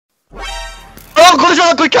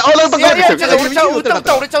あ、これか、あ、なんとか。いやいや、ちょっと俺ちゃう、撃っ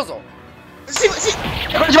た俺ちゃうぞ。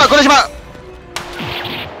これしま。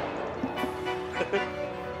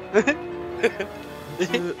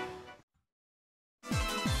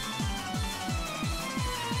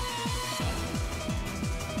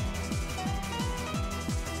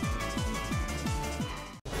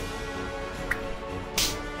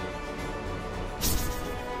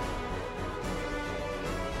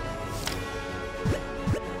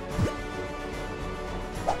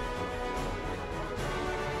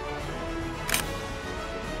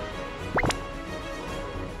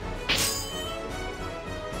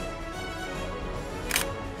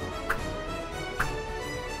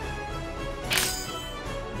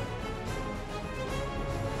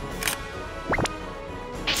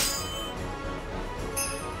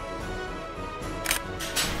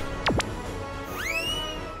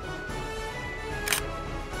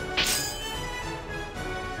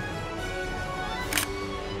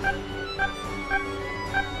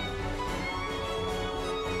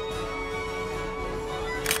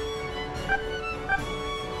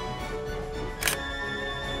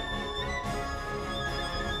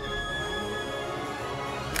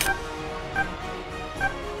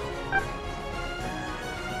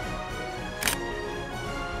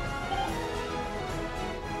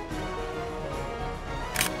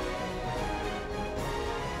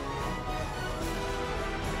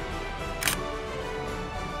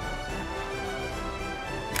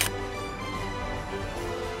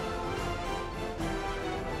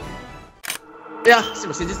いや、で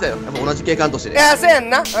も信じてたよ。やっぱ同じ警官としてね。いや、せやん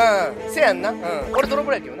な。せやんな。俺泥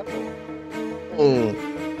棒やけどな。二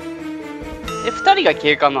人が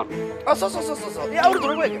警官なの？あ、そう。いや、俺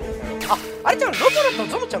泥棒やけど。あ、あれちゃん、ロボラ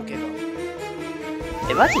とゾモちゃん警官。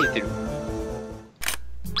マジで言ってる？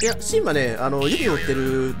いや、シンはね、指を折って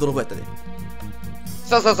る泥棒やったね。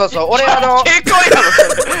そう。俺警官やろ。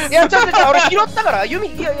いや、ちょっと俺拾ったから、いや、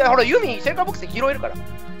ほら、弓、センターボックスで拾えるから。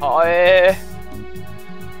ほ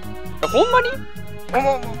んまに？な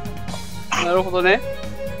るほどね。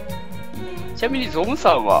ちなみにゾム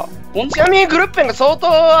さんはちなみにグルッペンが相当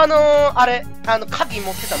あれ鍵持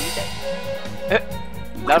ってたみたい。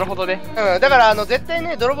なるほどね。だから絶対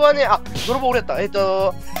ね、泥棒はね、あ、泥棒俺やった。グル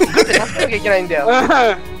ッペン助けなきゃいけないんだよ。い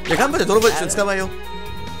や、頑張って泥棒一緒に捕まえよう。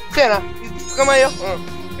そうやな、捕まえよう。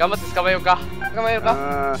頑張って捕まえようか。捕まえよう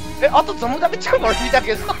か。あとゾムだけちゃうから見た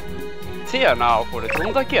けど。せやな、これゾ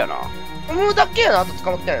ムだけやな。ゾムだけやな、あと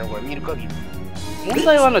捕まってないのこれ見る限り。問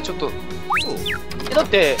題はな、ちょっと。だっ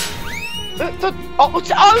て、う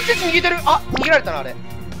ち逃げてる。逃げられたな、あれ。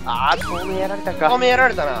透明やられたか。透明やら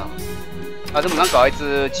れたな。でもなんかあい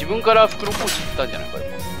つ、自分から袋小路行ったんじゃないか、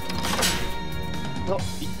今。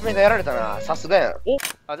1目がやられたな、さすがや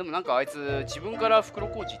な。でもなんかあいつ、自分から袋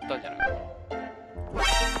小路行ったんじゃないか。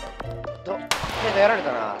目がやられ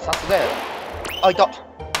たな、さすがやな。いた。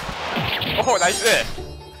おお、ナイス。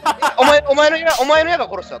お前の矢が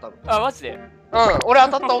殺したわ、多分。マジで？俺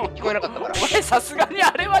当たった音聞こえなかったから。俺さすがにあ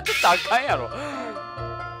れはちょっとあかんやろ。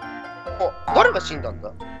誰が死んだんだ？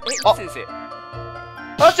先生。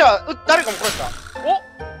じゃあ、誰かも殺した。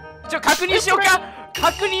確認しようか。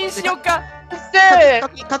確認しようか。確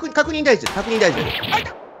認大事。確認大事。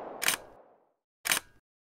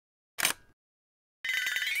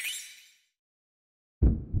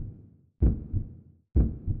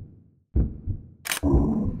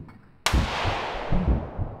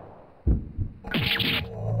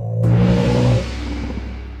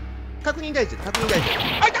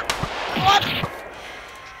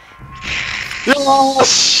よー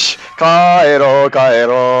し、帰ろう。ど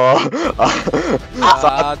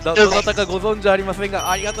なたかご存知ありません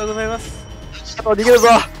が、ありがとうございます。逃げるぞ。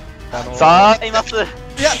さあ、います。い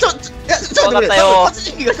や、ちょっと待って、殺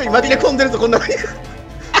人鬼が一人紛れ込んでるぞ、こんなのに。い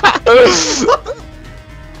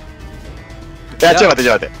や、ちょっと待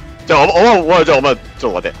って。じゃあ、お前、ちょっと待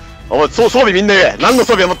って。お前、装備みんな言え。何の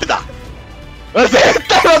装備を持ってた？絶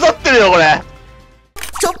対混ざってるよ、これ。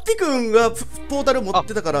ショッピ君がポータル持っ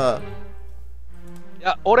てたから。い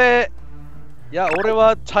や、俺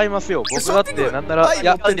はちゃいますよ。僕だってなんなら、い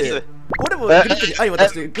や、俺もグループに愛渡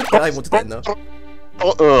して、グループに愛持ってたやんな。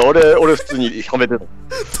俺普通にはめてた。い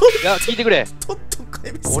や、聞いてくれ。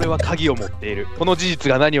俺は鍵を持っている。この事実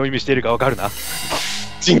が何を意味しているかわかるな。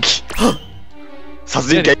人気。殺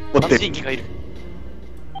人鬼持ってる。殺人鬼がいる。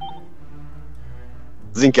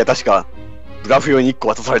殺人鬼は確かブラフ用に1個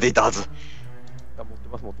渡されていたはず。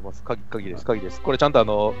持ってます。鍵です。これちゃん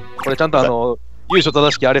と由緒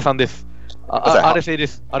正しきあれさんです。あれ製で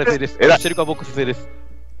す。シェルカーボックス製です。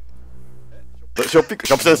ショッピ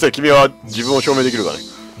先生、君は自分を証明できるかね？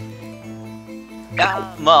い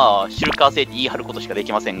や、まあ、シルカー製って言い張ることしかで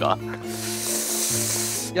きませんが。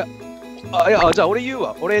いや、じゃあ俺言う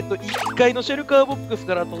わ。俺、1階のシェルカーボックス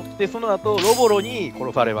から取って、その後、ロボロに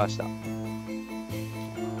殺されました。ど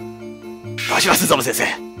うしますゾム先生。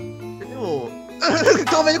でも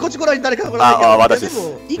透明にこっち来ない誰か来ないけど、私です。で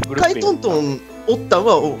も一回トントンおったん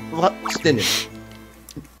は知ってんねん。す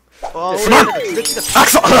まん。ク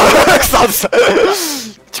ソ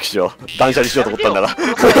畜生、断捨離しようと思ったんだが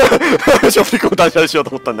ショッピングを断捨離しようと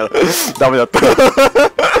思ったんだがダメだった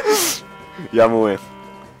やむをえん。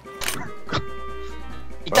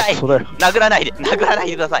痛い。殴らないでく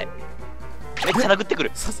ださい。めっちゃ殴ってく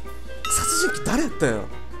る。殺人鬼誰やったよ。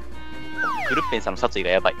グルッペンさんの殺意が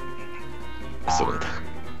やばい。そう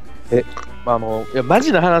だ。いや、マ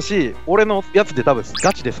ジな話、俺のやつで多分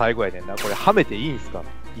ガチで最後やねんな。これ、はめていいんすか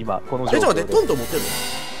今、この状況で。ちょっと待っ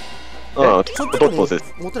て、トントン持ってんの？トン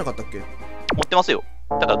トン持ってなかったっけ？持ってますよ。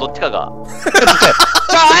だからどっちかが。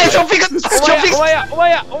ショッピングお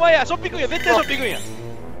前やショッピングや、絶対ショッピングや。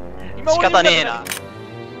仕方ねえな。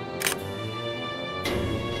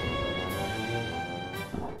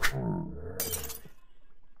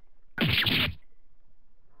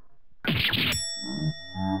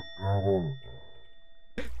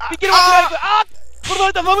いけるわけない。殺さ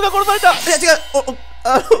れた、マムが殺された。いや違う、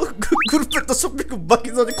グルペットショッピングバ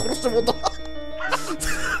キゾンに殺してもうた。い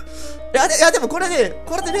やでもこれでね、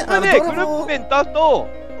グルッペン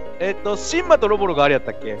とシンマとロボロがあれやっ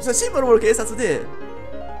たっけ？シンマロボロ警察で、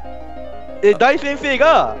大先生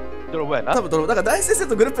が泥棒やな。多分泥棒だから大先生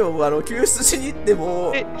とグルペンを救出しに行って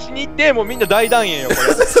ももうみんな大団円よこれ。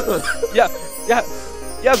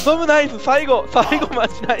いやゾムナイス、最後マ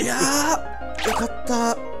ジナイス。いやーよかっ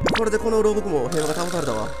た。これでこの牢獄も平和が保たれ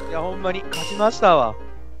たわ。いやほんまに勝ちましたわ。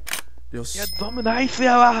よし。いやゾムナイス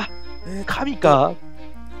やわ。神か。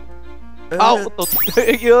おっと、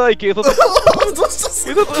いやいけ、そっと。どうしたっ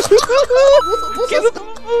すか？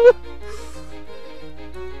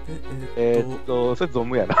それゾ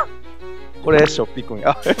ムやな。これ、ショッピくん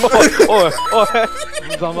や。おい、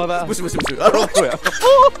無様だ。むし。そうや。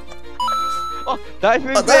大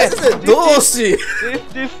先生、どうし。グ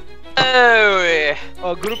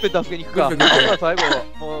ループで助けに行くか。最後、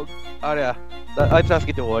もう、あれや。あいつ助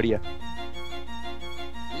けて終わりや。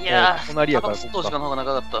いやー、隣やから。タバコ吸った時間の方が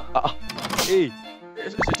長かった。あり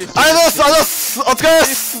がとうございますお疲れで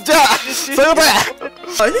す。じゃあそういうこ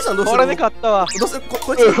とでエミさんどうする？これで勝ったわ。どうする？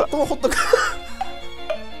こいつほっとく。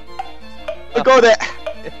行こうぜ。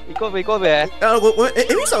行こうぜ。ごめん、エ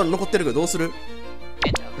ミさん残ってるけどどうする？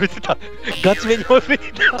別にガチめに忘れ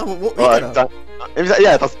てた。もういいかな。エミさん、い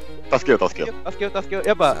や助けよう。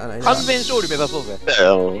やっぱ完全勝利目指そうぜ。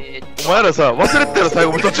お前らさ、忘れてたら最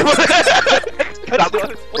後も途中まで。す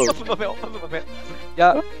みません。い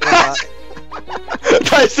や、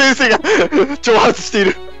大先生が挑発してい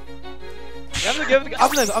る。やめとけ、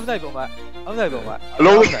危ないぞ、お前。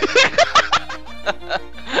ロン。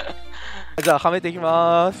じゃあ、はめていき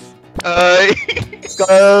まーす。はい。使い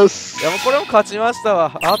ます。いや、もうこれも勝ちました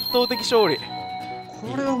わ。圧倒的勝利。こ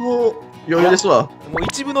れはもう余裕ですわ。もう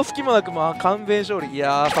一部の隙もなく、まあ、完全勝利。い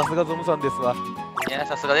やー、さすがゾムさんですわ。いやー、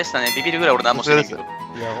さすがでしたね。ビビるぐらい俺何もしてないけど。い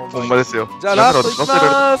や、ほんまですよ。じゃあ、ラストいきま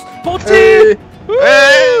ーす。ポチー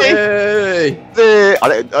あ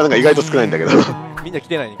れ、なんか意外と少ないんだけど。みんな来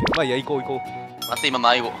てないんだけど。まあ、いや、行こう。待って、今、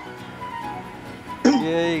迷子。イ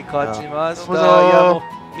ェイ、勝ちました。いや、も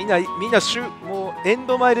う、みんな、もう、エン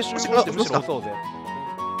ド前で集合してむしろ押そうぜ。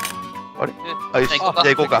あれ？じゃあ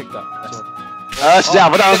行こうか。よし、じゃあ、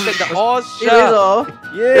また。おっしゃ。いいぞ。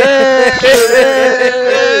イェ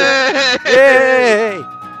ー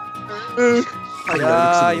イ。いや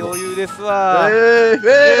ー、余裕ですわ。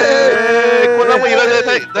こんなもんいらない。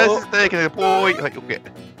大好きだけど、ぽーい。はい、オッケ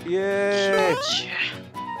ー。イエーイ。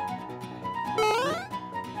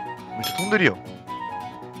めっちゃ飛んでるよ。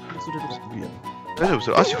大丈夫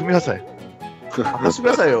それ足踏みなさい。走って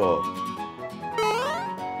くださいよ。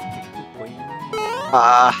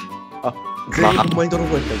全員マイ泥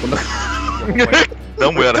棒やったよ、こんな。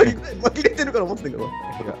何もやらない。紛れてるから思ってんけど。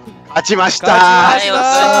勝ちましたは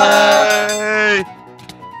い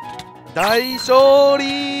大勝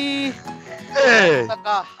利。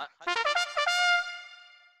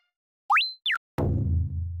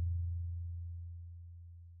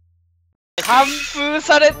完封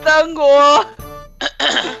されたんご。い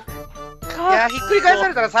や、ひっくり返さ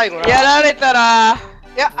れたら最後な。やられたら。い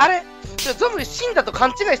や、あれ、ゾンビ死んだと勘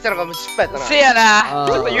違いしたのが失敗やったな。せやな。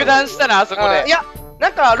ちょっと油断したな、あそこで。いや、な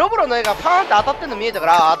んかロボロの絵がパーンって当たってんの見えたか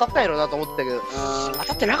ら、当たったんやろうなと思ってたけど、当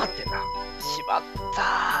たってなかったよな。しまっ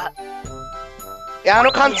たいや、あ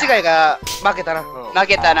の勘違いが負けたな。負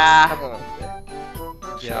けたな。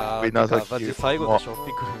いやー、マジ最後のショッ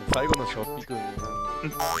ピ君、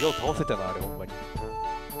よう倒せたな、あれ、ほんまに。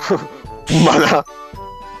ほんまな。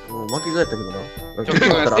もう負けそうやったけど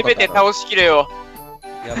な。せめて倒しきれよ。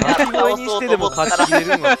いや、巻き声にしてでも勝ち切れ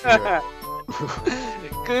るの強い。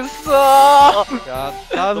くっそー。やっ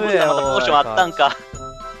たぜどうしたまたポーションあったんか。